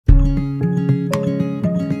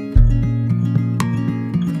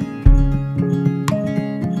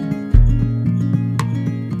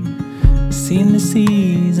seen the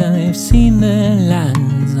seas, I've seen the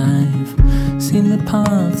lands, I've seen the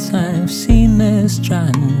paths, I've seen the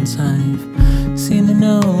strands, I've seen the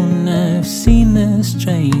known, I've seen the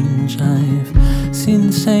strange, I've seen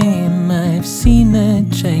the same, I've seen the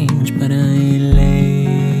change, but I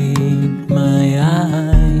laid my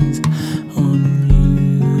eyes on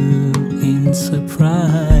you in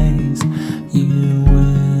surprise. You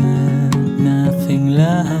were nothing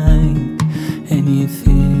like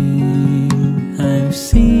anything I've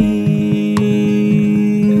seen.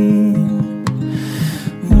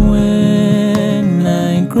 When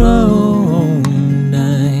I grow old,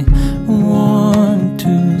 I want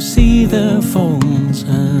to see the folds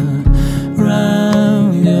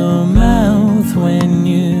around your mouth when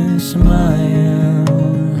you smile.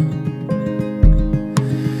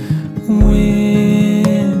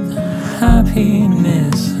 With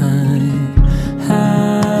happiness I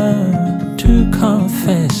have to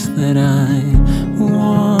confess that I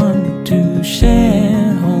want to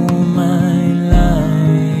share all my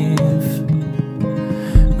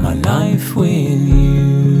life with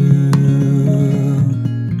you.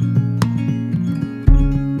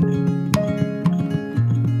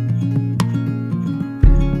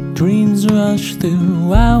 Dreams rush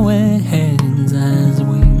through our heads as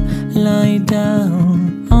we lie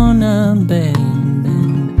down on our bed,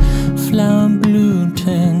 and flower blue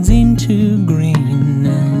turns into green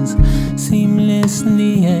as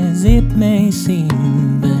seamlessly as it may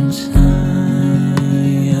seem. But I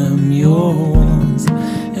am yours,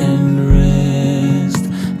 and rest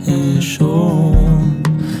assured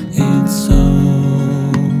it's so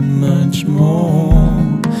much more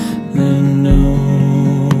than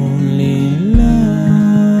only love.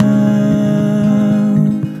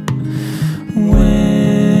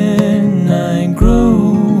 When I grow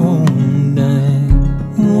old, I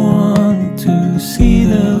want to see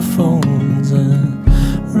the folds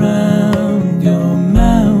around your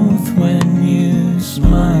mouth when you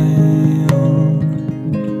smile.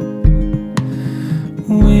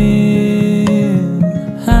 With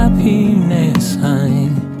happiness I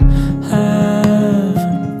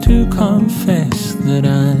have to confess that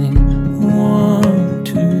I want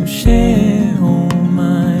to share all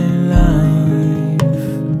my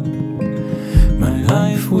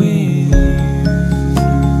life with you.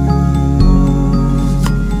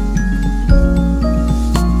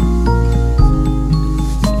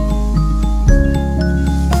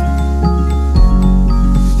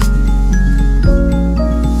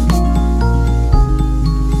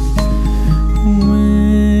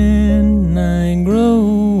 When I grow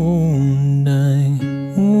old, I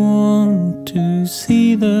want to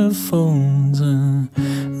see the folds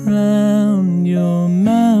around your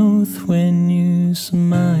mouth when you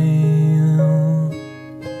smile.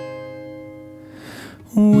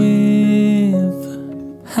 With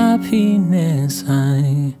happiness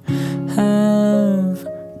I have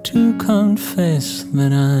to confess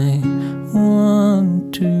that I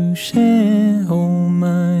want to share all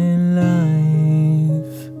my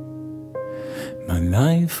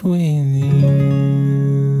life with you.